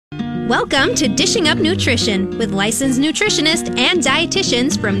Welcome to Dishing Up Nutrition with licensed nutritionists and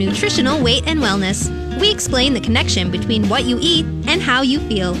dietitians from Nutritional Weight and Wellness. We explain the connection between what you eat and how you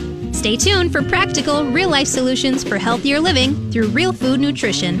feel. Stay tuned for practical, real-life solutions for healthier living through real food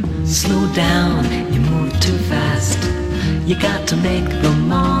nutrition. Slow down, you move too fast. You got to make the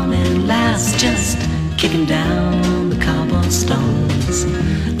morning last. Just kicking down the cobblestones,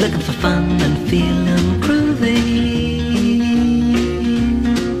 looking for fun and feeling groovy.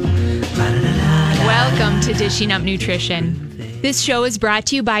 Welcome to Dishing Up Nutrition. This show is brought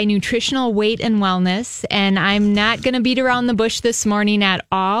to you by Nutritional Weight and Wellness, and I'm not going to beat around the bush this morning at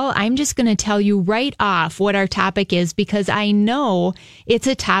all. I'm just going to tell you right off what our topic is because I know it's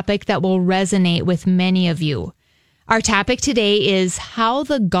a topic that will resonate with many of you. Our topic today is how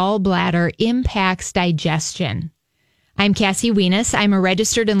the gallbladder impacts digestion. I'm Cassie Wienis. I'm a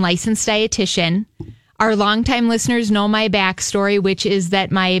registered and licensed dietitian. Our longtime listeners know my backstory, which is that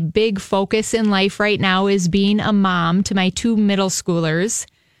my big focus in life right now is being a mom to my 2 middle schoolers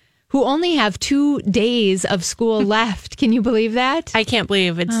who only have 2 days of school left. Can you believe that? I can't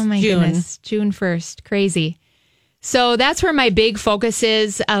believe it's oh my June. Goodness, June 1st. Crazy. So that's where my big focus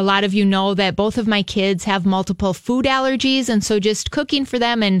is. A lot of you know that both of my kids have multiple food allergies. And so just cooking for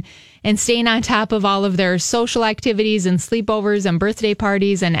them and staying on top of all of their social activities and sleepovers and birthday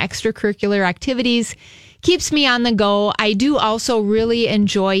parties and extracurricular activities keeps me on the go. I do also really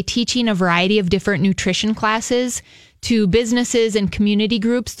enjoy teaching a variety of different nutrition classes to businesses and community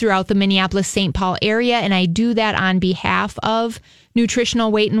groups throughout the Minneapolis-St. Paul area. And I do that on behalf of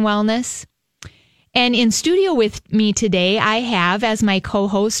Nutritional Weight and Wellness. And in studio with me today, I have as my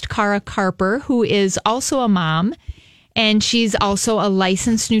co-host, Cara Carper, who is also a mom. And she's also a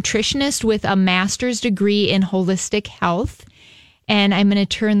licensed nutritionist with a master's degree in holistic health. And I'm going to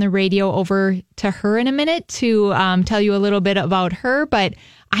turn the radio over to her in a minute to tell you a little bit about her. But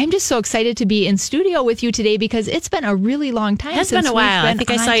I'm just so excited to be in studio with you today because it's been a really long time. It's been a while. I think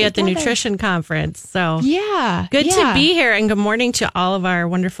I saw you at the nutrition conference. So yeah, good to be here. And good morning to all of our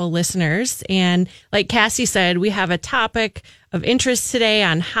wonderful listeners. And like Cassie said, we have a topic of interest today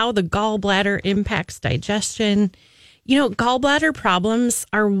on how the gallbladder impacts digestion. You know, gallbladder problems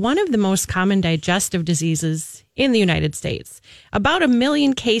are one of the most common digestive diseases in the United States. About 1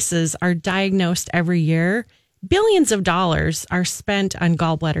 million cases are diagnosed every year. Billions of dollars are spent on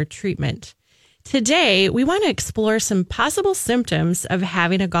gallbladder treatment. Today, we want to explore some possible symptoms of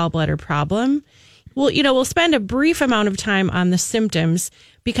having a gallbladder problem. We'll spend a brief amount of time on the symptoms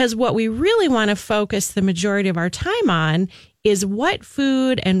because what we really want to focus the majority of our time on is what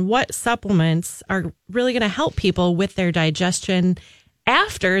food and what supplements are really going to help people with their digestion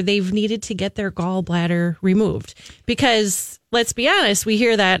after they've needed to get their gallbladder removed. Because let's be honest, we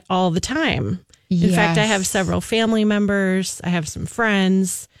hear that all the time. In fact, I have several family members, I have some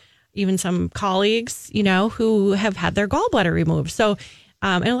friends, even some colleagues, who have had their gallbladder removed. So,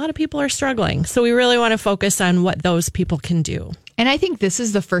 and a lot of people are struggling. So we really want to focus on what those people can do. And I think this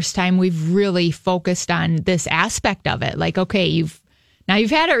is the first time we've really focused on this aspect of it. Like, okay, you've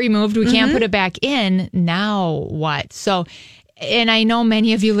had it removed. We can't put it back in. Now what? So, and I know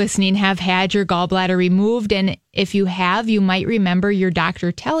many of you listening have had your gallbladder removed. And if you have, you might remember your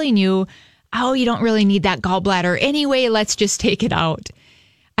doctor telling you, oh, you don't really need that gallbladder anyway. Let's just take it out.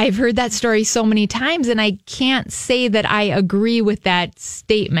 I've heard that story so many times, and I can't say that I agree with that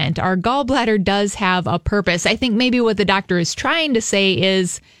statement. Our gallbladder does have a purpose. I think maybe what the doctor is trying to say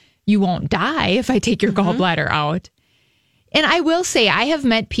is you won't die if I take your gallbladder out. And I will say I have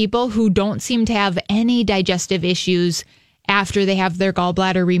met people who don't seem to have any digestive issues after they have their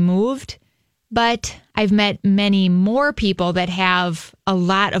gallbladder removed. But I've met many more people that have a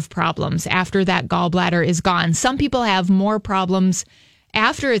lot of problems after that gallbladder is gone. Some people have more problems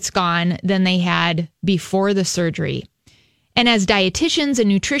after it's gone than they had before the surgery. And as dietitians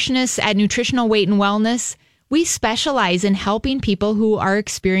and nutritionists at Nutritional Weight and Wellness, we specialize in helping people who are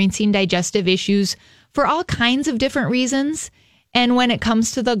experiencing digestive issues for all kinds of different reasons. And when it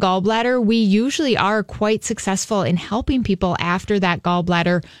comes to the gallbladder, we usually are quite successful in helping people after that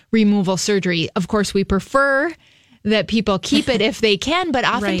gallbladder removal surgery. Of course, we prefer that people keep it if they can, but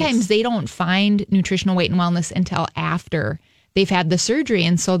oftentimes they don't find Nutritional Weight and Wellness until after they've had the surgery.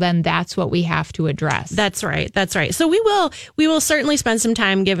 And so then that's what we have to address. That's right. So we will certainly spend some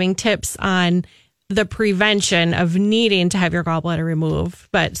time giving tips on the prevention of needing to have your gallbladder removed.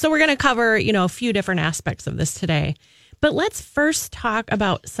 So we're going to cover, a few different aspects of this today. But let's first talk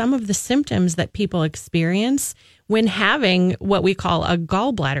about some of the symptoms that people experience when having what we call a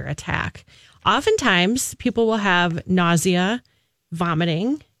gallbladder attack. Oftentimes, people will have nausea,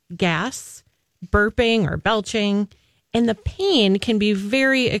 vomiting, gas, burping or belching, And the pain can be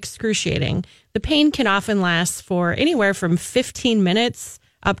very excruciating. The pain can often last for anywhere from 15 minutes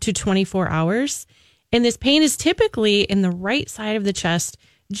up to 24 hours. And this pain is typically in the right side of the chest,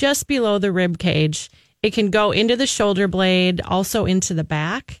 just below the rib cage. It can go into the shoulder blade, also into the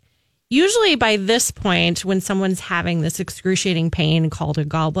back. Usually by this point, when someone's having this excruciating pain called a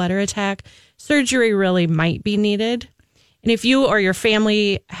gallbladder attack, surgery really might be needed. And if you or your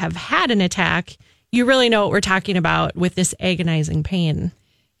family have had an attack, you really know what we're talking about with this agonizing pain.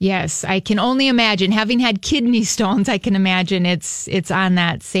 Yes, I can only imagine. Having had kidney stones, I can imagine it's on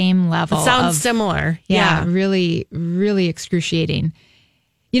that same level. It sounds similar. Yeah, really, really excruciating.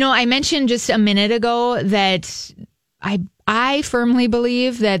 You know, I mentioned just a minute ago that I firmly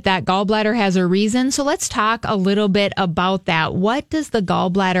believe that gallbladder has a reason. So let's talk a little bit about that. What does the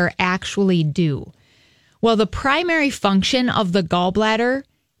gallbladder actually do? Well, the primary function of the gallbladder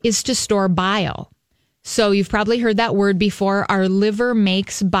is to store bile. So you've probably heard that word before. Our liver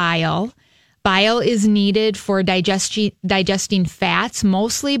makes bile. Bile is needed for digesting fats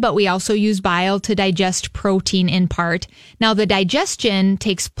mostly, but we also use bile to digest protein in part. Now, the digestion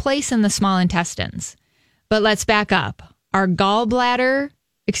takes place in the small intestines. But let's back up. Our liver,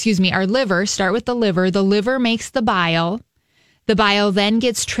 start with the liver. The liver makes the bile. The bile then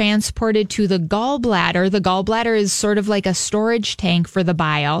gets transported to the gallbladder. The gallbladder is sort of like a storage tank for the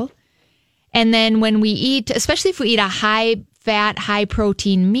bile. And then when we eat, especially if we eat a high fat, high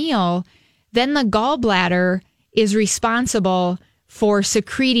protein meal, then the gallbladder is responsible for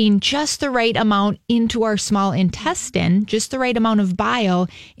secreting just the right amount into our small intestine, just the right amount of bile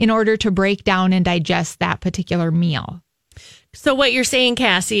in order to break down and digest that particular meal. So what you're saying,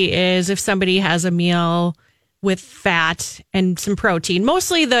 Cassie, is if somebody has a meal with fat and some protein,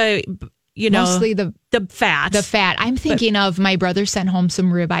 mostly the fat. The fat. I'm thinking of my brother sent home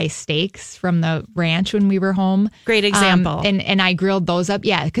some ribeye steaks from the ranch when we were home. Great example. And I grilled those up.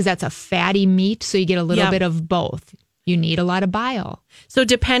 Yeah, because that's a fatty meat, so you get a little bit of both. You need a lot of bile. So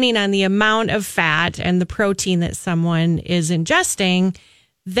depending on the amount of fat and the protein that someone is ingesting,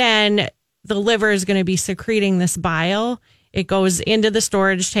 then the liver is going to be secreting this bile. It goes into the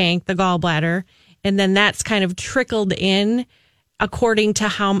storage tank, the gallbladder, and then that's kind of trickled in according to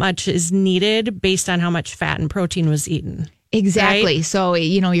how much is needed based on how much fat and protein was eaten. Exactly. Right? So,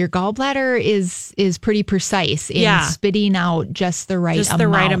 your gallbladder is pretty precise in spitting out just the right amount. Just the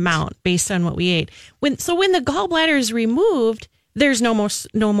right amount based on what we ate. When the gallbladder is removed, there's no more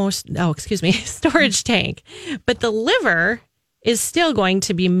storage tank. But the liver is still going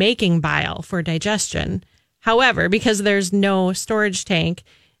to be making bile for digestion. However, because there's no storage tank,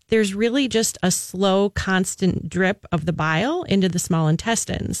 there's really just a slow, constant drip of the bile into the small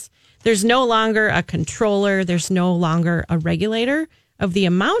intestines. There's no longer a controller. There's no longer a regulator of the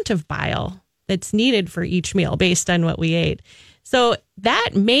amount of bile that's needed for each meal based on what we ate. So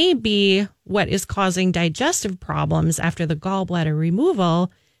that may be what is causing digestive problems after the gallbladder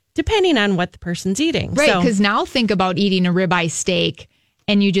removal, depending on what the person's eating. Right, because now think about eating a ribeye steak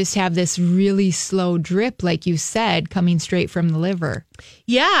and you just have this really slow drip, like you said, coming straight from the liver.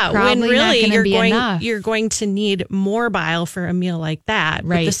 Yeah, Probably when really you're going to need more bile for a meal like that.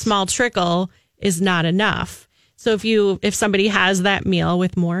 Right. But the small trickle is not enough. So if somebody has that meal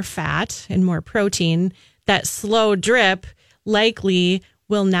with more fat and more protein, that slow drip likely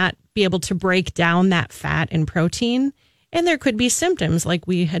will not be able to break down that fat and protein. And there could be symptoms like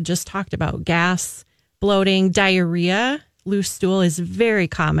we had just talked about: gas, bloating, diarrhea. Loose stool is very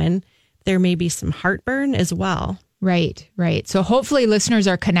common. There may be some heartburn as well. Right. So hopefully listeners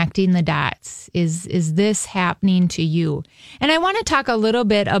are connecting the dots. Is this happening to you? And I want to talk a little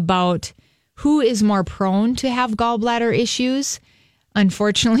bit about who is more prone to have gallbladder issues.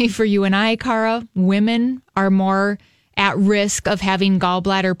 Unfortunately for you and I, Cara, women are more at risk of having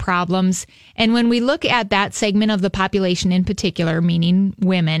gallbladder problems. And when we look at that segment of the population in particular, meaning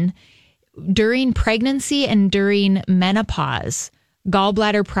women, during pregnancy and during menopause,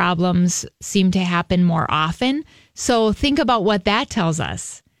 gallbladder problems seem to happen more often. So think about what that tells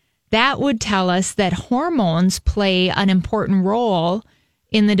us. That would tell us that hormones play an important role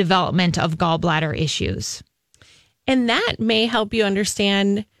in the development of gallbladder issues. And that may help you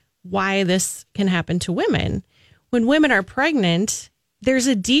understand why this can happen to women. When women are pregnant, there's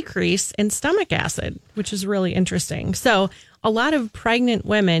a decrease in stomach acid, which is really interesting. So a lot of pregnant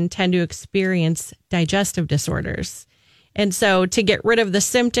women tend to experience digestive disorders. And so to get rid of the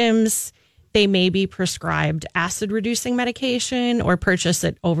symptoms, they may be prescribed acid-reducing medication or purchase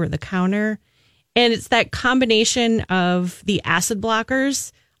it over the counter. And it's that combination of the acid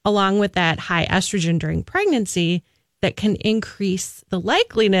blockers along with that high estrogen during pregnancy that can increase the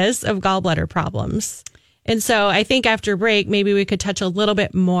likeliness of gallbladder problems. And so I think after break, maybe we could touch a little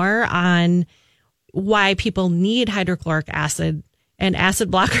bit more on why people need hydrochloric acid, and acid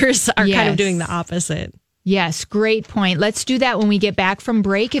blockers are kind of doing the opposite. Yes, great point. Let's do that when we get back from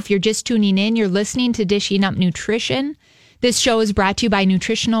break. If you're just tuning in, you're listening to Dishing Up Nutrition. This show is brought to you by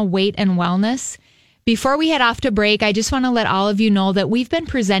Nutritional Weight and Wellness. Before we head off to break, I just want to let all of you know that we've been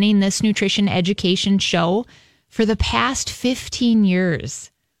presenting this nutrition education show for the past 15 years.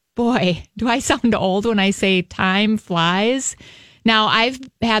 Boy, do I sound old when I say time flies. Now, I've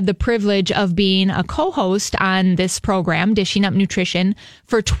had the privilege of being a co-host on this program, Dishing Up Nutrition,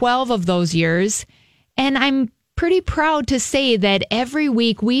 for 12 of those years. And I'm pretty proud to say that every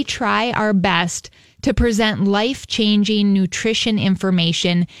week we try our best to present life-changing nutrition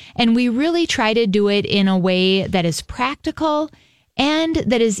information, and we really try to do it in a way that is practical and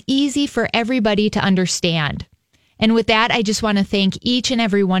that is easy for everybody to understand. And with that, I just want to thank each and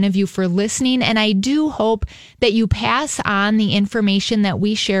every one of you for listening, and I do hope that you pass on the information that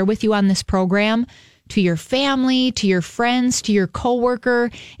we share with you on this program to your family, to your friends, to your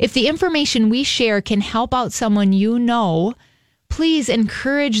coworker. If the information we share can help out someone you know, please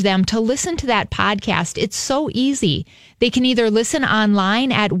encourage them to listen to that podcast. It's so easy. They can either listen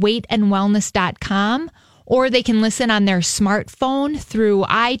online at weightandwellness.com, or they can listen on their smartphone through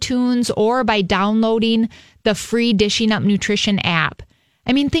iTunes or by downloading the free Dishing Up Nutrition app.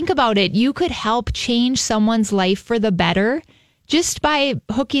 I mean, think about it. You could help change someone's life for the better just by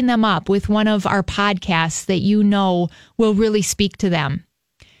hooking them up with one of our podcasts that you know will really speak to them.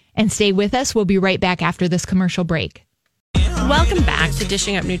 And stay with us. We'll be right back after this commercial break. Welcome back to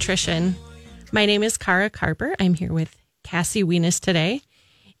Dishing Up Nutrition. My name is Cara Carper. I'm here with Cassie Wienis today.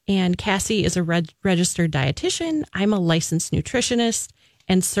 And Cassie is a registered dietitian. I'm a licensed nutritionist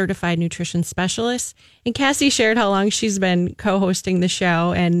and certified nutrition specialist. And Cassie shared how long she's been co-hosting the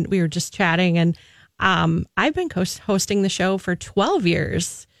show. And we were just chatting. And I've been hosting the show for 12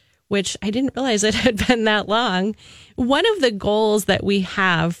 years, which I didn't realize it had been that long. One of the goals that we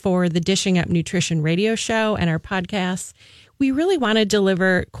have for the Dishing Up Nutrition radio show and our podcasts, we really want to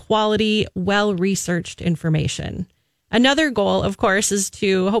deliver quality, well-researched information. Another goal, of course, is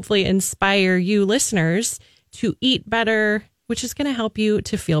to hopefully inspire you listeners to eat better, which is going to help you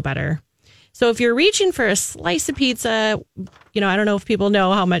to feel better. So if you're reaching for a slice of pizza, I don't know if people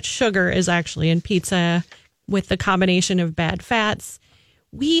know how much sugar is actually in pizza with the combination of bad fats.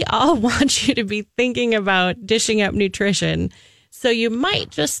 We all want you to be thinking about dishing up nutrition. So you might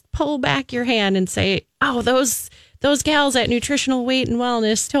just pull back your hand and say, oh, those gals at Nutritional Weight and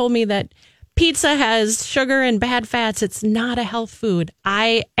Wellness told me that pizza has sugar and bad fats. It's not a health food.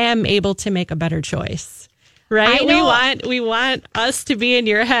 I am able to make a better choice. Right? We want us to be in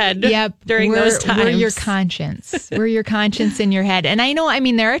your head during those times. We're your conscience. We're your conscience in your head. And I know,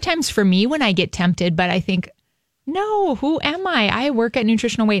 there are times for me when I get tempted, but I think, no, who am I? I work at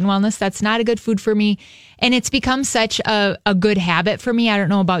Nutritional Weight and Wellness. That's not a good food for me. And it's become such a good habit for me. I don't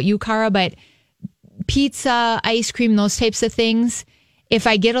know about you, Cara, but pizza, ice cream, those types of things, if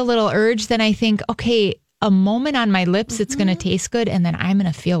I get a little urge, then I think, okay, a moment on my lips, it's going to taste good, and then I'm going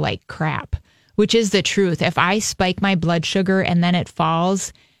to feel like crap. Which is the truth. If I spike my blood sugar and then it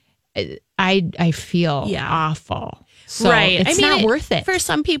falls, I feel awful. So it's not worth it. For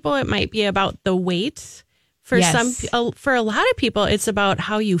some people, it might be about the weight. For a lot of people, it's about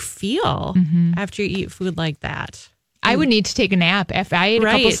how you feel after you eat food like that. I would need to take a nap if I ate a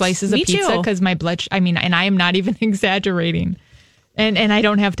couple slices of pizza because my blood, and I am not even exaggerating. And I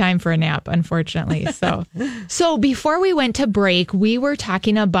don't have time for a nap, unfortunately. So before we went to break, we were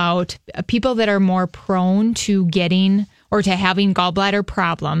talking about people that are more prone to getting or to having gallbladder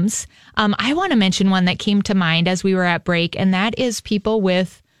problems. I want to mention one that came to mind as we were at break, and that is people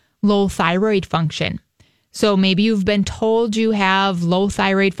with low thyroid function. So maybe you've been told you have low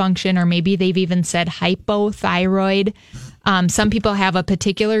thyroid function, or maybe they've even said hypothyroid. Some people have a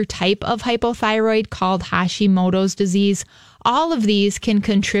particular type of hypothyroid called Hashimoto's disease. All of these can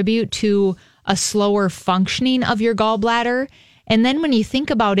contribute to a slower functioning of your gallbladder. And then when you think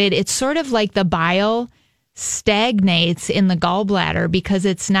about it, it's sort of like the bile stagnates in the gallbladder because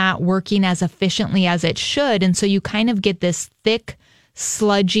it's not working as efficiently as it should. And so you kind of get this thick,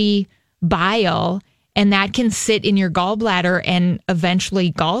 sludgy bile, and that can sit in your gallbladder, and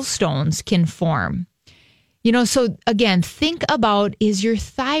eventually gallstones can form. So again, think about, is your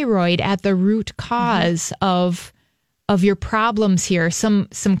thyroid at the root cause of your problems here? Some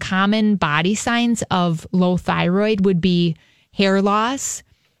common body signs of low thyroid would be hair loss.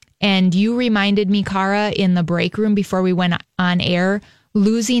 And you reminded me, Cara, in the break room before we went on air,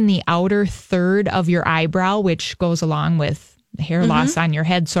 losing the outer third of your eyebrow, which goes along with hair loss on your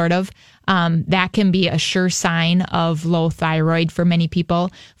head, sort of. That can be a sure sign of low thyroid for many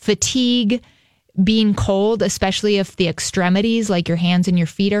people. Fatigue, being cold, especially if the extremities like your hands and your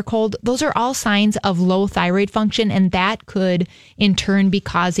feet are cold, those are all signs of low thyroid function, and that could in turn be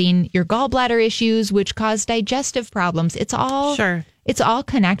causing your gallbladder issues, which cause digestive problems. It's all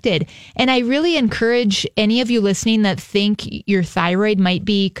connected. And I really encourage any of you listening that think your thyroid might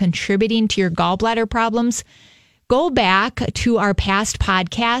be contributing to your gallbladder problems, go back to our past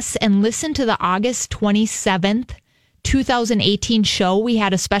podcasts and listen to the August 27th 2018 show. We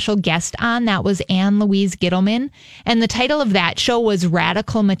had a special guest on. That was Ann Louise Gittleman. And the title of that show was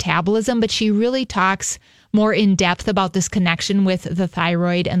Radical Metabolism, but she really talks more in depth about this connection with the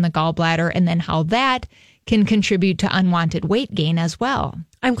thyroid and the gallbladder, and then how that can contribute to unwanted weight gain as well.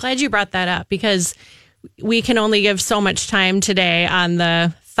 I'm glad you brought that up, because we can only give so much time today on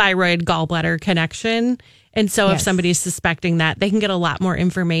the thyroid gallbladder connection. And so if somebody's suspecting that, they can get a lot more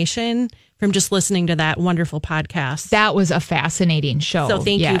information from just listening to that wonderful podcast. That was a fascinating show. So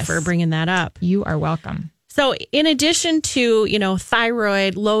thank you for bringing that up. You are welcome. So in addition to,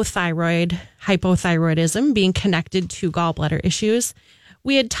 thyroid, low thyroid, hypothyroidism being connected to gallbladder issues,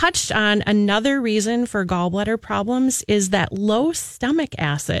 we had touched on another reason for gallbladder problems is that low stomach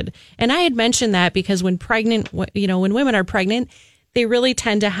acid. And I had mentioned that because when women are pregnant, they really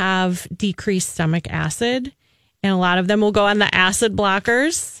tend to have decreased stomach acid. And a lot of them will go on the acid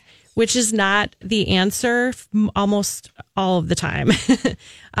blockers, which is not the answer almost all of the time,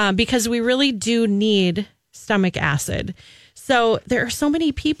 because we really do need stomach acid. So there are so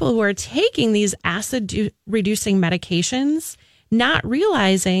many people who are taking these acid-reducing medications, not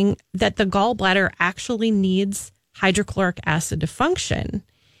realizing that the gallbladder actually needs hydrochloric acid to function,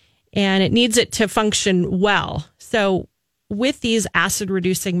 and it needs it to function well. So with these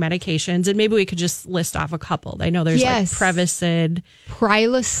acid-reducing medications, and maybe we could just list off a couple. I know there's like Prevacid,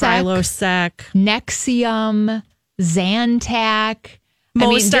 Prilosec, Nexium, Zantac.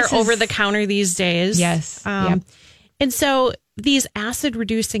 Most are over-the-counter these days. Yes. And so these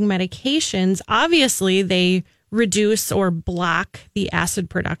acid-reducing medications, obviously, they reduce or block the acid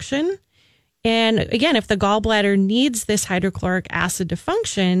production. And again, if the gallbladder needs this hydrochloric acid to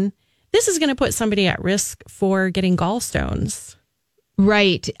function, this is going to put somebody at risk for getting gallstones.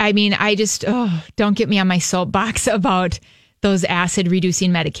 Right. I mean, I just, don't get me on my soapbox about those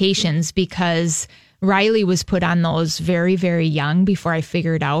acid-reducing medications, because Riley was put on those very, very young before I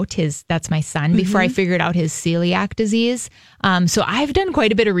figured out that's my son, before I figured out his celiac disease. So I've done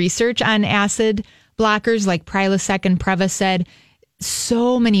quite a bit of research on acid blockers like Prilosec and Prevacid.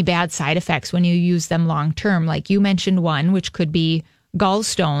 So many bad side effects when you use them long term. Like you mentioned one, which could be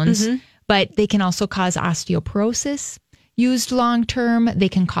gallstones, but they can also cause osteoporosis used long term. They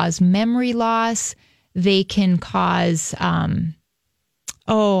can cause memory loss. They can cause, I'm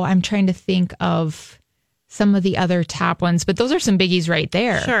trying to think of some of the other top ones, but those are some biggies right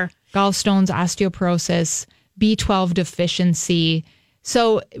there. Sure. Gallstones, osteoporosis, B12 deficiency.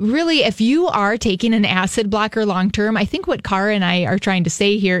 So really, if you are taking an acid blocker long term, I think what Cara and I are trying to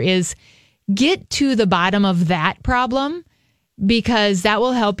say here is get to the bottom of that problem, because that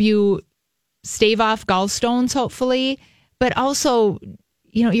will help you stave off gallstones, hopefully. But also,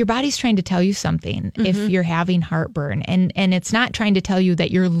 your body's trying to tell you something if you're having heartburn. And it's not trying to tell you that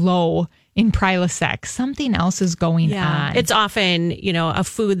you're low in Prilosec. Something else is going on. It's often, a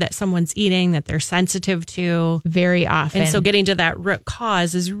food that someone's eating that they're sensitive to. Very often. And so getting to that root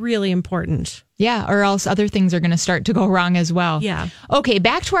cause is really important. Yeah, or else other things are going to start to go wrong as well. Yeah. Okay,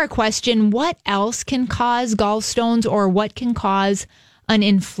 back to our question. What else can cause gallstones, or what can cause an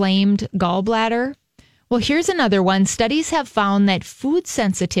inflamed gallbladder? Well, here's another one. Studies have found that food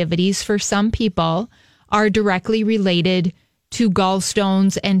sensitivities for some people are directly related to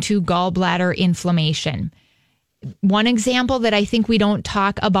gallstones and to gallbladder inflammation. One example that I think we don't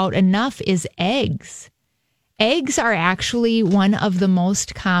talk about enough is eggs. Eggs are actually one of the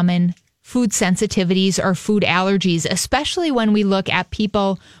most common food sensitivities or food allergies, especially when we look at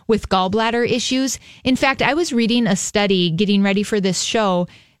people with gallbladder issues. In fact, I was reading a study getting ready for this show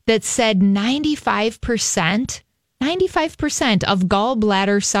that said 95% of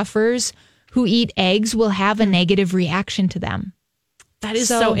gallbladder sufferers who eat eggs will have a negative reaction to them. That is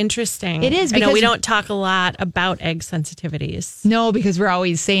so interesting. It is. I know we don't talk a lot about egg sensitivities. No, because we're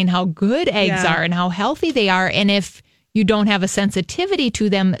always saying how good eggs are and how healthy they are. And if you don't have a sensitivity to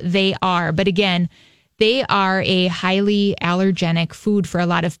them, they are. But again, they are a highly allergenic food for a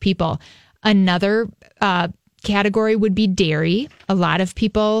lot of people. Another category would be dairy. A lot of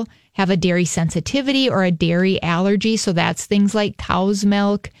people have a dairy sensitivity or a dairy allergy. So that's things like cow's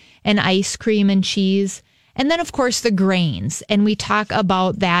milk and ice cream and cheese. And then, of course, the grains. And we talk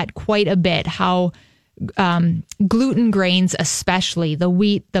about that quite a bit, how gluten grains, especially the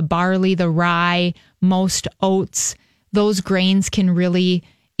wheat, the barley, the rye, most oats, those grains can really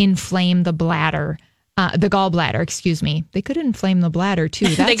inflame the bladder. The gallbladder, excuse me. They could inflame the bladder too.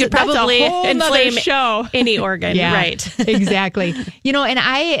 They could probably inflame show. Any organ, yeah, right? Exactly.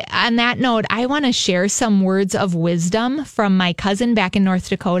 And on that note, I want to share some words of wisdom from my cousin back in North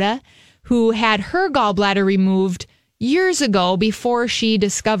Dakota who had her gallbladder removed years ago before she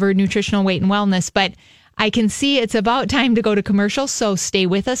discovered nutritional weight and wellness. But I can see it's about time to go to commercial, so stay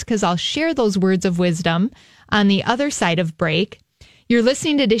with us because I'll share those words of wisdom on the other side of break. You're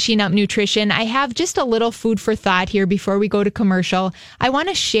listening to Dishing Up Nutrition. I have just a little food for thought here before we go to commercial. I want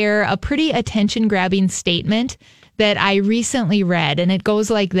to share a pretty attention-grabbing statement that I recently read, and it goes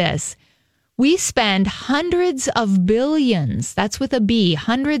like this. We spend hundreds of billions, that's with a B,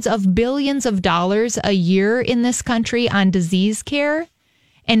 hundreds of billions of dollars a year in this country on disease care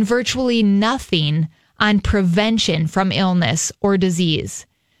and virtually nothing on prevention from illness or disease.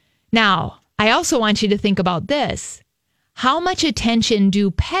 Now, I also want you to think about this. How much attention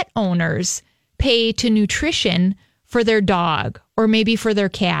do pet owners pay to nutrition for their dog or maybe for their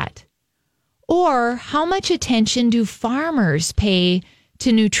cat? Or how much attention do farmers pay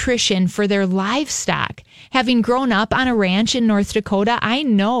to nutrition for their livestock? Having grown up on a ranch in North Dakota, I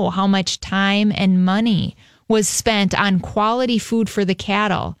know how much time and money was spent on quality food for the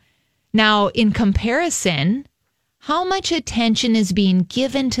cattle. Now, in comparison, how much attention is being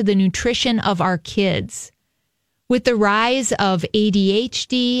given to the nutrition of our kids? With the rise of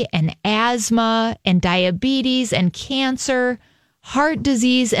ADHD and asthma and diabetes and cancer, heart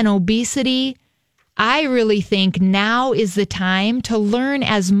disease and obesity, I really think now is the time to learn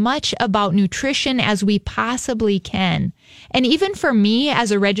as much about nutrition as we possibly can. And even for me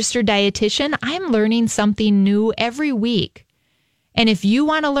as a registered dietitian, I'm learning something new every week. And if you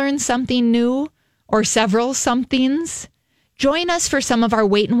want to learn something new or several somethings, join us for some of our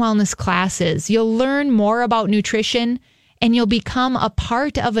weight and wellness classes. You'll learn more about nutrition and you'll become a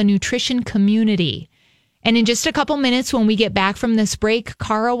part of a nutrition community. And in just a couple minutes when we get back from this break,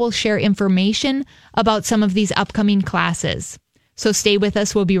 Cara will share information about some of these upcoming classes. So stay with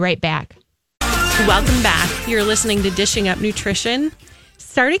us. We'll be right back. Welcome back. You're listening to Dishing Up Nutrition.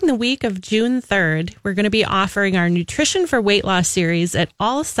 Starting the week of June 3rd, we're going to be offering our Nutrition for Weight Loss series at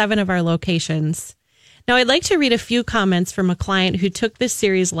all 7 of our locations. Now, I'd like to read a few comments from a client who took this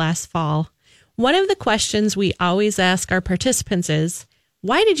series last fall. One of the questions we always ask our participants is,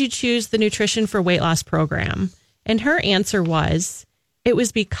 why did you choose the Nutrition for Weight Loss program? And her answer was, it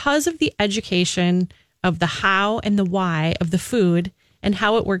was because of the education of the how and the why of the food and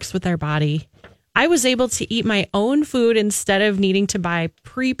how it works with our body. I was able to eat my own food instead of needing to buy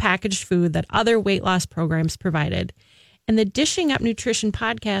prepackaged food that other weight loss programs provided. And the Dishing Up Nutrition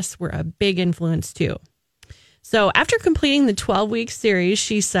podcasts were a big influence too. So after completing the 12-week series,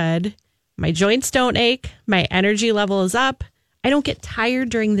 she said, my joints don't ache, my energy level is up, I don't get tired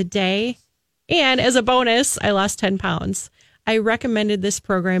during the day, and as a bonus, I lost 10 pounds. I recommended this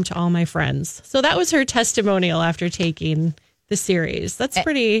program to all my friends. So that was her testimonial after taking the series. That's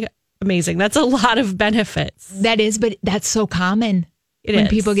pretty amazing. That's a lot of benefits. That is, but that's so common when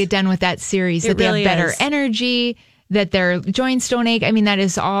people get done with that series, that really they have better energy, that their joints don't ache. I mean, that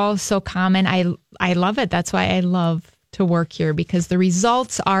is all so common. I love it. That's why I love to work here because the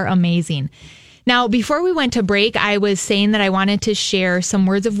results are amazing. Now, before we went to break, I was saying that I wanted to share some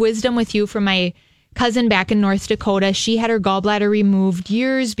words of wisdom with you from my cousin back in North Dakota. She had her gallbladder removed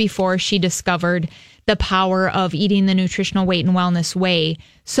years before she discovered the power of eating the nutritional weight and wellness way.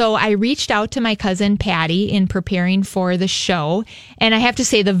 So I reached out to my cousin Patty in preparing for the show. And I have to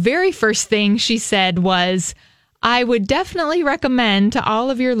say, the very first thing she said was, I would definitely recommend to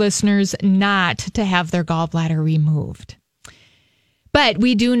all of your listeners not to have their gallbladder removed. But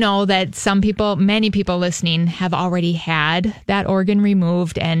we do know that many people listening have already had that organ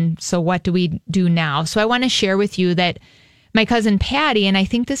removed. And so what do we do now? So I want to share with you that my cousin Patty, and I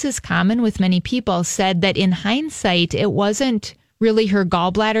think this is common with many people, said that in hindsight, it wasn't really her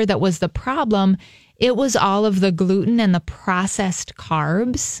gallbladder that was the problem. It was all of the gluten and the processed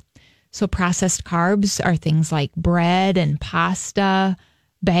carbs. So processed carbs are things like bread and pasta,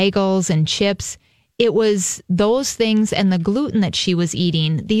 bagels and chips. It was those things and the gluten that she was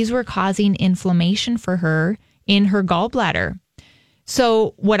eating. These were causing inflammation for her in her gallbladder.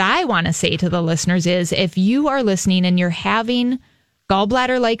 So what I want to say to the listeners is, if you are listening and you're having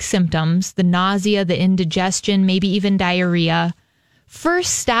gallbladder-like symptoms, the nausea, the indigestion, maybe even diarrhea,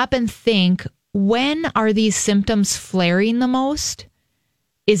 first stop and think, when are these symptoms flaring the most?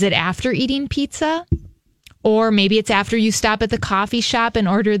 Is it after eating pizza? Or maybe it's after you stop at the coffee shop and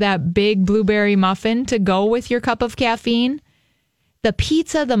order that big blueberry muffin to go with your cup of caffeine. The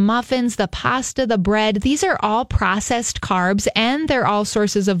pizza, the muffins, the pasta, the bread, these are all processed carbs and they're all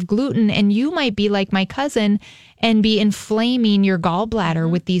sources of gluten. And you might be like my cousin and be inflaming your gallbladder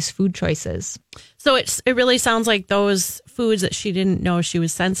with these food choices. So it really sounds like those foods that she didn't know she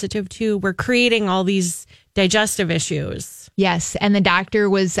was sensitive to were creating all these digestive issues. Yes. And the doctor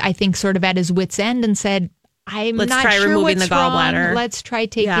was, I think, sort of at his wit's end and said, Let's not try sure removing what's the gallbladder. Wrong. Let's try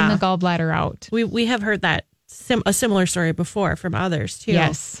taking the gallbladder out. We have heard that a similar story before from others too.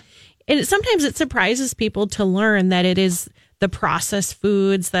 Yes. And sometimes it surprises people to learn that it is the processed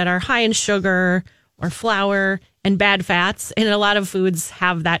foods that are high in sugar or flour and bad fats. And a lot of foods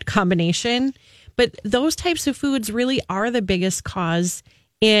have that combination. But those types of foods really are the biggest cause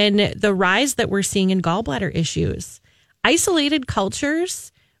in the rise that we're seeing in gallbladder issues. Isolated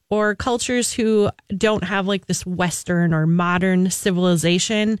cultures or cultures who don't have like this Western or modern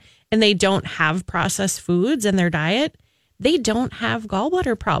civilization and they don't have processed foods in their diet, they don't have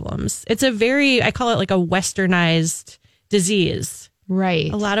gallbladder problems. It's I call it like a westernized disease. Right.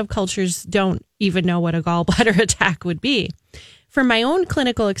 A lot of cultures don't even know what a gallbladder attack would be. From my own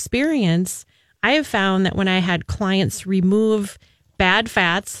clinical experience, I have found that when I had clients remove bad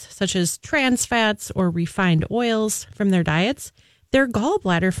fats, such as trans fats or refined oils from their diets, their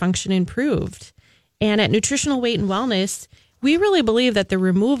gallbladder function improved. And at Nutritional Weight and Wellness, we really believe that the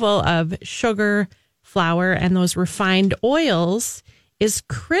removal of sugar, flour, and those refined oils is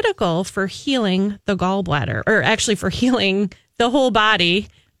critical for healing the gallbladder, or actually for healing the whole body,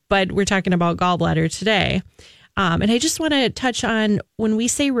 but we're talking about gallbladder today. And I just want to touch on when we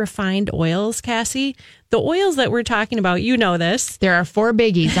say refined oils, Cassie, the oils that we're talking about, you know this. There are 4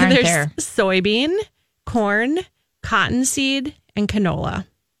 biggies, aren't There's there? soybean, corn, cottonseed, and canola.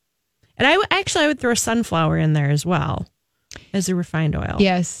 And I would throw sunflower in there as well as a refined oil.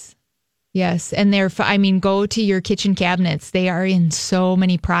 Yes. Yes. And go to your kitchen cabinets. They are in so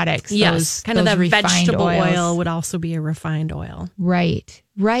many products. Yes. Kind of that vegetable oil would also be a refined oil. Right.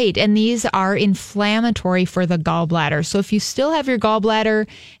 Right. And these are inflammatory for the gallbladder. So if you still have your gallbladder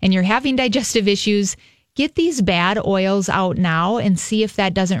and you're having digestive issues, get these bad oils out now and see if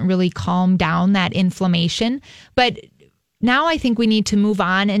that doesn't really calm down that inflammation. But now I think we need to move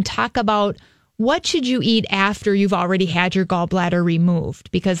on and talk about what should you eat after you've already had your gallbladder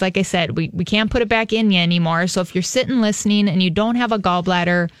removed? Because like I said, we can't put it back in you anymore. So if you're sitting listening and you don't have a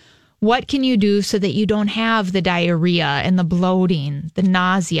gallbladder, what can you do so that you don't have the diarrhea and the bloating, the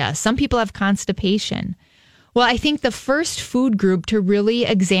nausea? Some people have constipation. Well, I think the first food group to really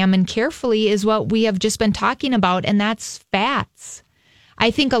examine carefully is what we have just been talking about, and that's fats.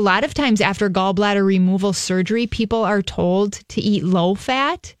 I think a lot of times after gallbladder removal surgery, people are told to eat low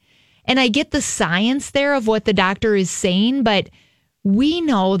fat. And I get the science there of what the doctor is saying, but we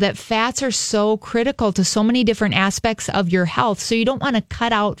know that fats are so critical to so many different aspects of your health. So you don't want to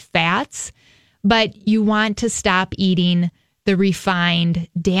cut out fats, but you want to stop eating the refined,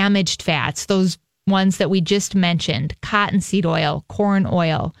 damaged fats, those ones that we just mentioned: cottonseed oil, corn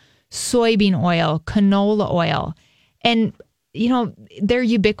oil, soybean oil, canola oil. And they're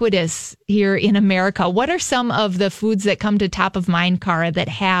ubiquitous here in America. What are some of the foods that come to top of mind, Cara, that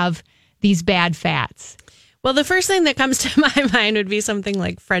have these bad fats? Well, the first thing that comes to my mind would be something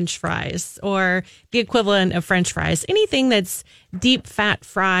like French fries or the equivalent of French fries. Anything that's deep fat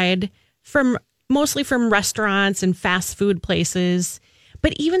fried mostly from restaurants and fast food places.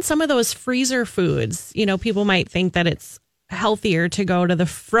 But even some of those freezer foods, people might think that it's healthier to go to the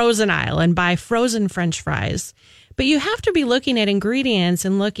frozen aisle and buy frozen French fries. But you have to be looking at ingredients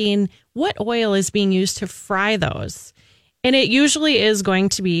and looking what oil is being used to fry those. And it usually is going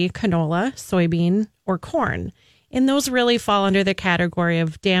to be canola, soybean, or corn. And those really fall under the category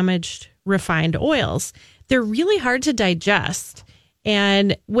of damaged refined oils. They're really hard to digest.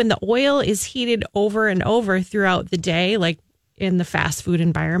 And when the oil is heated over and over throughout the day, like in the fast food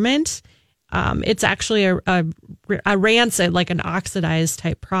environment, it's actually a rancid, like an oxidized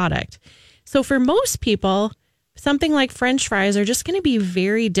type product. So for most people, something like French fries are just going to be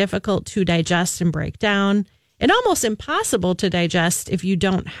very difficult to digest and break down, and almost impossible to digest if you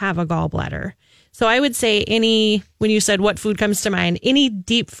don't have a gallbladder. So I would say when you said what food comes to mind, any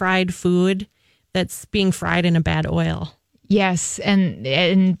deep fried food that's being fried in a bad oil. Yes,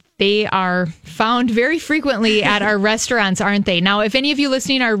 and they are found very frequently at our restaurants, aren't they? Now, if any of you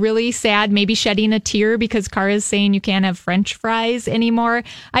listening are really sad, maybe shedding a tear because Cara's saying you can't have French fries anymore,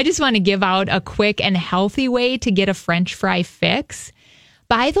 I just want to give out a quick and healthy way to get a French fry fix.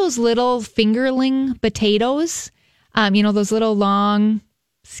 Buy those little fingerling potatoes, those little long,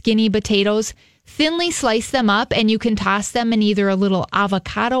 skinny potatoes. thinly slice them up, and you can toss them in either a little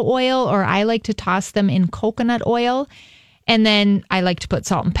avocado oil, or I like to toss them in coconut oil. And then I like to put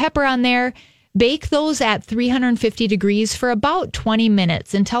salt and pepper on there. Bake those at 350 degrees for about 20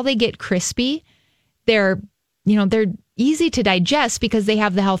 minutes until they get crispy. They're easy to digest because they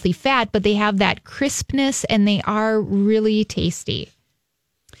have the healthy fat, but they have that crispness and they are really tasty.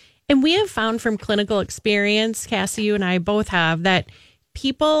 And we have found from clinical experience, Cassie, you and I both have, that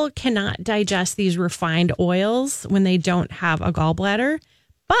people cannot digest these refined oils when they don't have a gallbladder,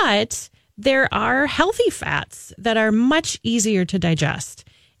 but there are healthy fats that are much easier to digest.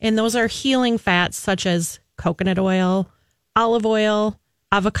 And those are healing fats such as coconut oil, olive oil,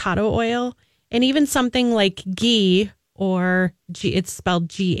 avocado oil, and even something like ghee, or it's spelled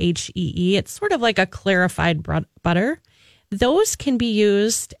Ghee. It's sort of like a clarified butter. Those can be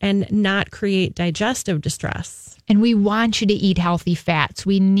used and not create digestive distress. And we want you to eat healthy fats.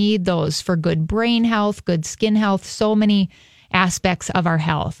 We need those for good brain health, good skin health, so many aspects of our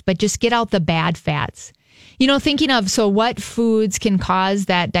health. But just get out the bad fats. Thinking of, so what foods can cause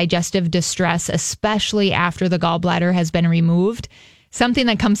that digestive distress, especially after the gallbladder has been removed? Something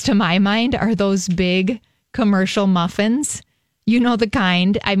that comes to my mind are those big commercial muffins. You know the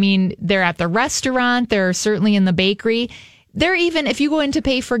kind. I mean, they're at the restaurant. They're certainly in the bakery. They're even, if you go in to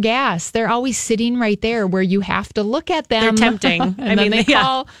pay for gas, they're always sitting right there where you have to look at them. They're tempting.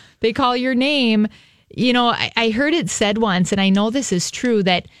 They call your name. I heard it said once, and I know this is true,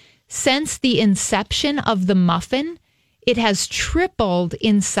 that since the inception of the muffin, it has tripled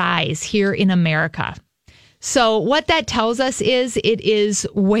in size here in America. So what that tells us is it is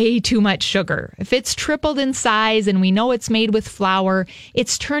way too much sugar. If it's tripled in size and we know it's made with flour,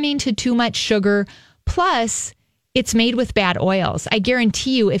 it's turning to too much sugar. Plus, it's made with bad oils. I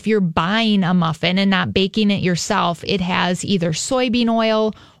guarantee you, if you're buying a muffin and not baking it yourself, it has either soybean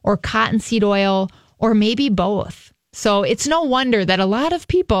oil or cottonseed oil or maybe both. So it's no wonder that a lot of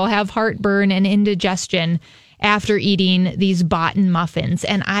people have heartburn and indigestion after eating these boughten muffins.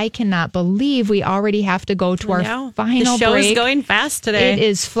 And I cannot believe we already have to go to our final break. The show is going fast today. It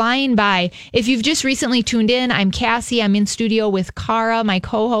is flying by. If you've just recently tuned in, I'm Cassie. I'm in studio with Cara, my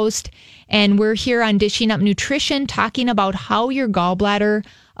co-host, and we're here on Dishing Up Nutrition talking about how your gallbladder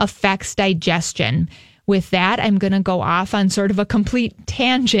affects digestion. With that, I'm going to go off on sort of a complete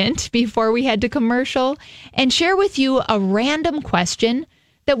tangent before we head to commercial and share with you a random question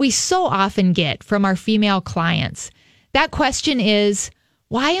that we so often get from our female clients. That question is,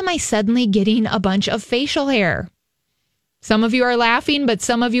 why am I suddenly getting a bunch of facial hair? Some of you are laughing, but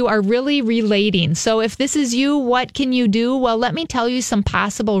some of you are really relating. So if this is you, what can you do? Well, let me tell you some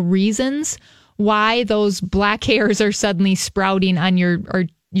possible reasons why those black hairs are suddenly sprouting on your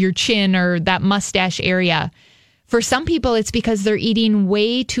chin or that mustache area. For some people, it's because they're eating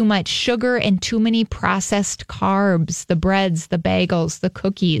way too much sugar and too many processed carbs, the breads, the bagels, the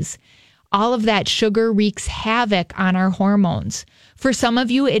cookies. All of that sugar wreaks havoc on our hormones. For some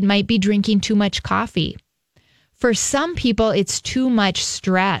of you, it might be drinking too much coffee. For some people, it's too much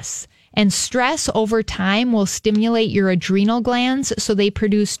stress. And stress over time will stimulate your adrenal glands, so they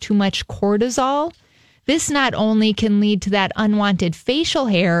produce too much cortisol. This not only can lead to that unwanted facial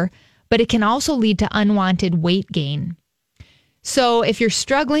hair, but it can also lead to unwanted weight gain. So if you're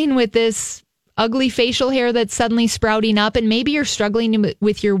struggling with this ugly facial hair that's suddenly sprouting up, and maybe you're struggling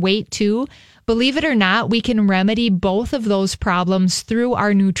with your weight too, believe it or not, we can remedy both of those problems through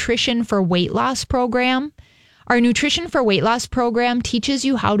our Nutrition for Weight Loss program. Our Nutrition for Weight Loss program teaches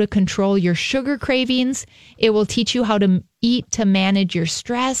you how to control your sugar cravings. It will teach you how to eat to manage your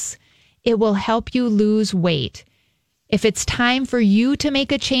stress. It will help you lose weight. If it's time for you to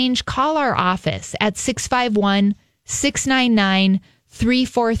make a change, call our office at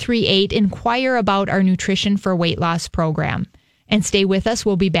 651-699-3438. Inquire about our Nutrition for Weight Loss program. And stay with us.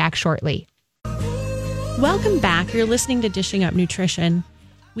 We'll be back shortly. Welcome back. You're listening to Dishing Up Nutrition.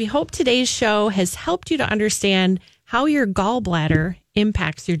 We hope today's show has helped you to understand how your gallbladder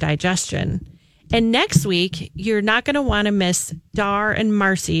impacts your digestion. And next week, you're not going to want to miss Dar and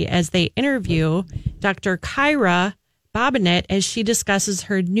Marcy as they interview Dr. Kyra Bobinet as she discusses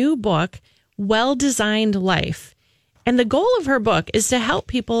her new book, Well-Designed Life. And the goal of her book is to help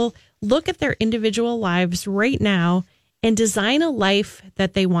people look at their individual lives right now and design a life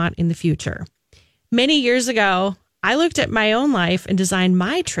that they want in the future. Many years ago, I looked at my own life and designed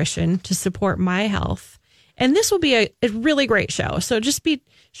my nutrition to support my health. And this will be a really great show. So just be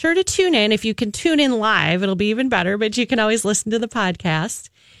sure to tune in. If you can tune in live, it'll be even better, but you can always listen to the podcast.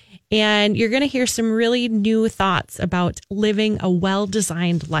 And you're going to hear some really new thoughts about living a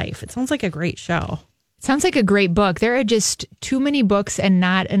well-designed life. It sounds like a great show. Sounds like a great book. There are just too many books and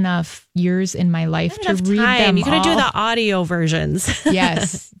not enough years in my life to read them You got to all. do the audio versions.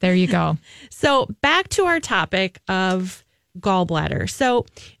 Yes, there you go. So back to our topic of gallbladder. So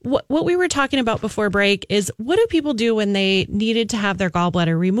what we were talking about before break is, what do people do when they needed to have their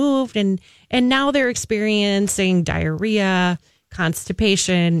gallbladder removed and now they're experiencing diarrhea,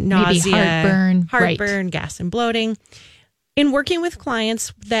 constipation, nausea, Maybe heartburn, right. Gas and bloating. In working with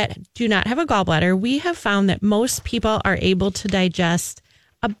clients that do not have a gallbladder, we have found that most people are able to digest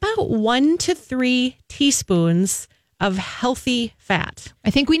about 1 to 3 teaspoons of healthy fat. I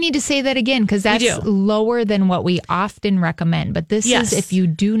think we need to say that again because that's lower than what we often recommend. But this is if you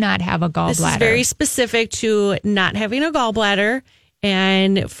do not have a gallbladder. This is very specific to not having a gallbladder,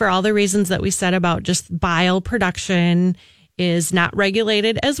 and for all the reasons that we said about just bile production is not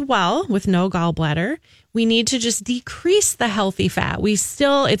regulated as well with no gallbladder. We need to just decrease the healthy fat.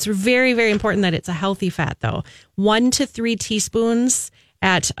 It's very, very important that it's a healthy fat though. 1 to 3 teaspoons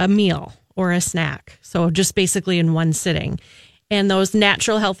at a meal or a snack. So just basically in one sitting. And those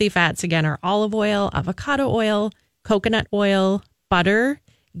natural healthy fats, again, are olive oil, avocado oil, coconut oil, butter,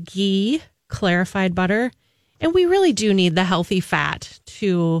 ghee, clarified butter. And we really do need the healthy fat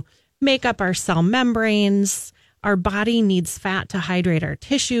to make up our cell membranes. Our body needs fat to hydrate our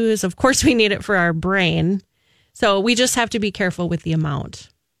tissues. Of course, we need it for our brain. So we just have to be careful with the amount.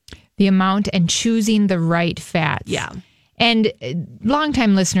 The amount and choosing the right fats. Yeah. And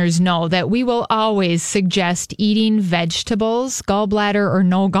longtime listeners know that we will always suggest eating vegetables, gallbladder or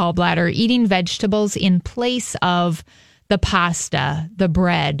no gallbladder, eating vegetables in place of the pasta, the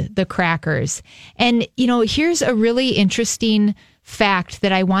bread, the crackers. And, here's a really interesting fact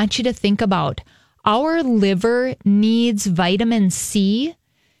that I want you to think about. Our liver needs vitamin C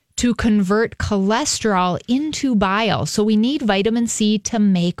to convert cholesterol into bile. So we need vitamin C to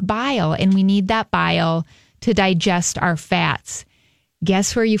make bile, and we need that bile to digest our fats.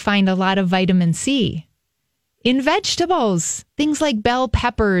 Guess where you find a lot of vitamin C? In vegetables. Things like bell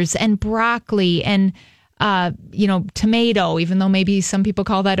peppers and broccoli and, tomato, even though maybe some people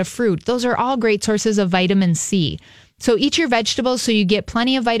call that a fruit. Those are all great sources of vitamin C. So eat your vegetables so you get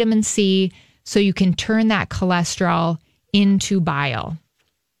plenty of vitamin C so you can turn that cholesterol into bile.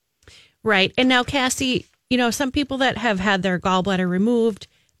 Right. And now, Cassie, some people that have had their gallbladder removed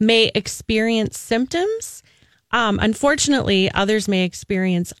may experience symptoms. Unfortunately, others may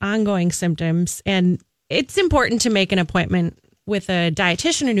experience ongoing symptoms. And it's important to make an appointment with a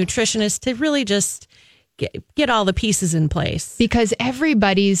dietitian or nutritionist to really just get all the pieces in place. Because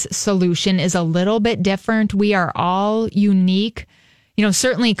everybody's solution is a little bit different. We are all unique.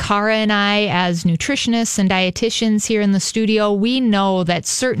 Certainly Cara and I, as nutritionists and dietitians here in the studio, we know that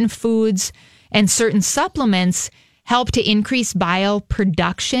certain foods and certain supplements help to increase bile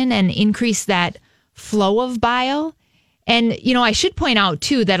production and increase that flow of bile. And, I should point out,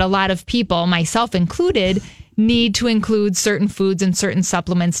 too, that a lot of people, myself included, need to include certain foods and certain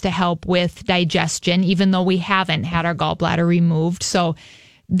supplements to help with digestion, even though we haven't had our gallbladder removed. So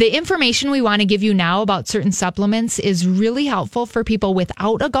the information we want to give you now about certain supplements is really helpful for people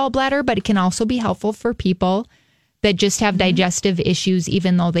without a gallbladder, but it can also be helpful for people that just have digestive issues,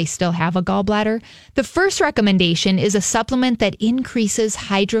 even though they still have a gallbladder. The first recommendation is a supplement that increases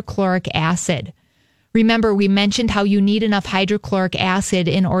hydrochloric acid. Remember, we mentioned how you need enough hydrochloric acid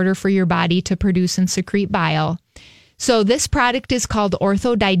in order for your body to produce and secrete bile. So this product is called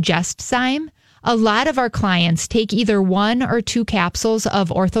OrthoDigestzyme. A lot of our clients take either 1 or 2 capsules of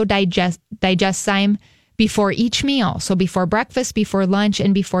OrthoDigestzyme before each meal. So before breakfast, before lunch,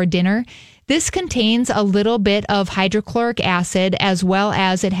 and before dinner. This contains a little bit of hydrochloric acid as well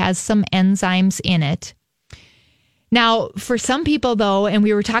as it has some enzymes in it. Now, for some people, though, and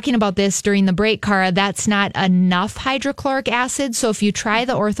we were talking about this during the break, Cara, that's not enough hydrochloric acid. So if you try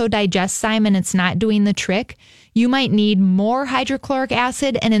the OrthoDigestzyme and it's not doing the trick, you might need more hydrochloric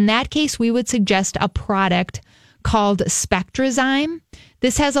acid. And in that case, we would suggest a product called Spectrazyme.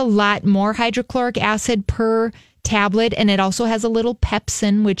 This has a lot more hydrochloric acid per tablet, and it also has a little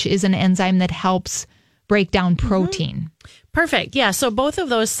pepsin, which is an enzyme that helps break down protein. Perfect. Yeah. So both of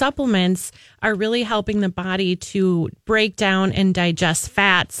those supplements are really helping the body to break down and digest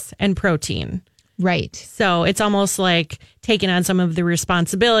fats and protein. Right. So it's almost like taking on some of the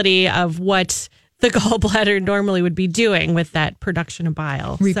responsibility of what the gallbladder normally would be doing with that production of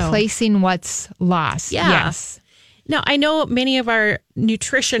bile. Replacing what's lost. Yeah. Yes. Now, I know many of our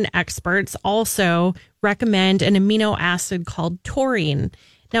nutrition experts also recommend an amino acid called taurine.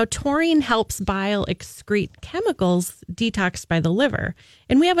 Now, taurine helps bile excrete chemicals detoxed by the liver.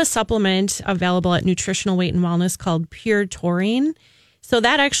 And we have a supplement available at Nutritional Weight and Wellness called Pure Taurine. So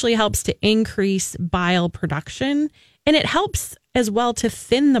that actually helps to increase bile production, and it helps as well to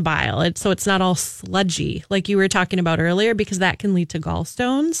thin the bile. So it's not all sludgy like you were talking about earlier, because that can lead to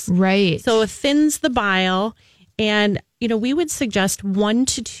gallstones. Right. So it thins the bile. And, we would suggest 1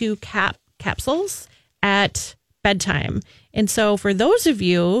 to 2 capsules at bedtime. And so for those of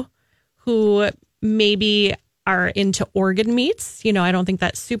you who maybe are into organ meats, I don't think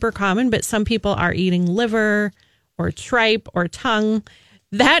that's super common, but some people are eating liver or tripe or tongue,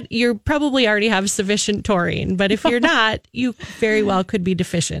 that you probably already have sufficient taurine. But if you're not, you very well could be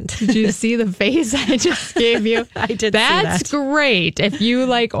deficient. Did you see the face I just gave you? I did. That's see that. Great. If you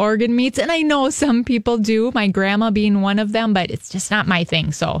like organ meats, and I know some people do, my grandma being one of them, but it's just not my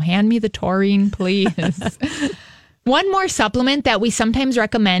thing. So hand me the taurine, please. One more supplement that we sometimes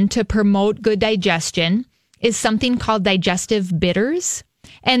recommend to promote good digestion is something called digestive bitters.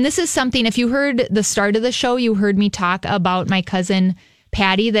 And this is something, if you heard the start of the show, you heard me talk about my cousin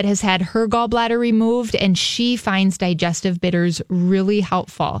Patty that has had her gallbladder removed, and she finds digestive bitters really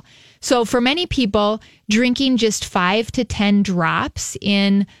helpful. So for many people, drinking just 5 to 10 drops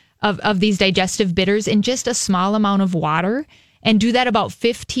of these digestive bitters in just a small amount of water, and do that about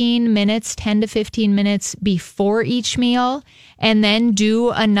 15 minutes, 10 to 15 minutes before each meal, and then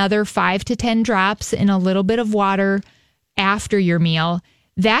do another 5 to 10 drops in a little bit of water after your meal.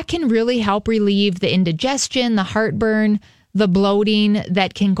 That can really help relieve the indigestion, the heartburn, the bloating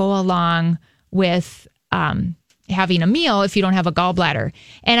that can go along with having a meal if you don't have a gallbladder.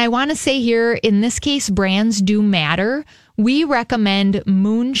 And I want to say here, in this case, brands do matter. We recommend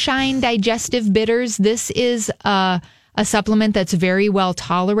Moonshine Digestive Bitters. This is a supplement that's very well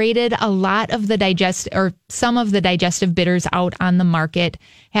tolerated. A lot of the some of the digestive bitters out on the market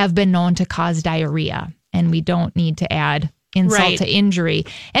have been known to cause diarrhea, and we don't need to add insult to injury.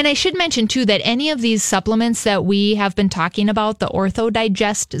 And I should mention too that any of these supplements that we have been talking about, the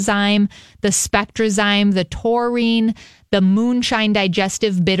OrthoDigestZyme, the SpectraZyme, the taurine, the Moonshine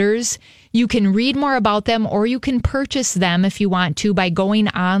Digestive Bitters, you can read more about them, or you can purchase them if you want to by going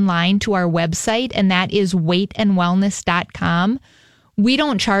online to our website, and that is weightandwellness.com. We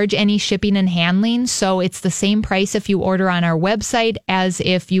don't charge any shipping and handling, so it's the same price if you order on our website as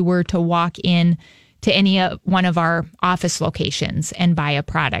if you were to walk in to any one of our office locations and buy a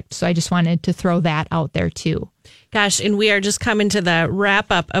product. So I just wanted to throw that out there too. Gosh, and we are just coming to the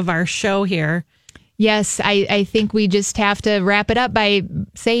wrap up of our show here. Yes, I think we just have to wrap it up by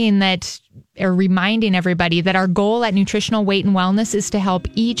saying that, or reminding everybody that our goal at Nutritional Weight and Wellness is to help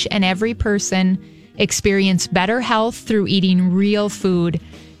each and every person experience better health through eating real food.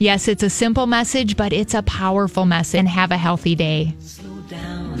 Yes, it's a simple message, but it's a powerful message. And have a healthy day.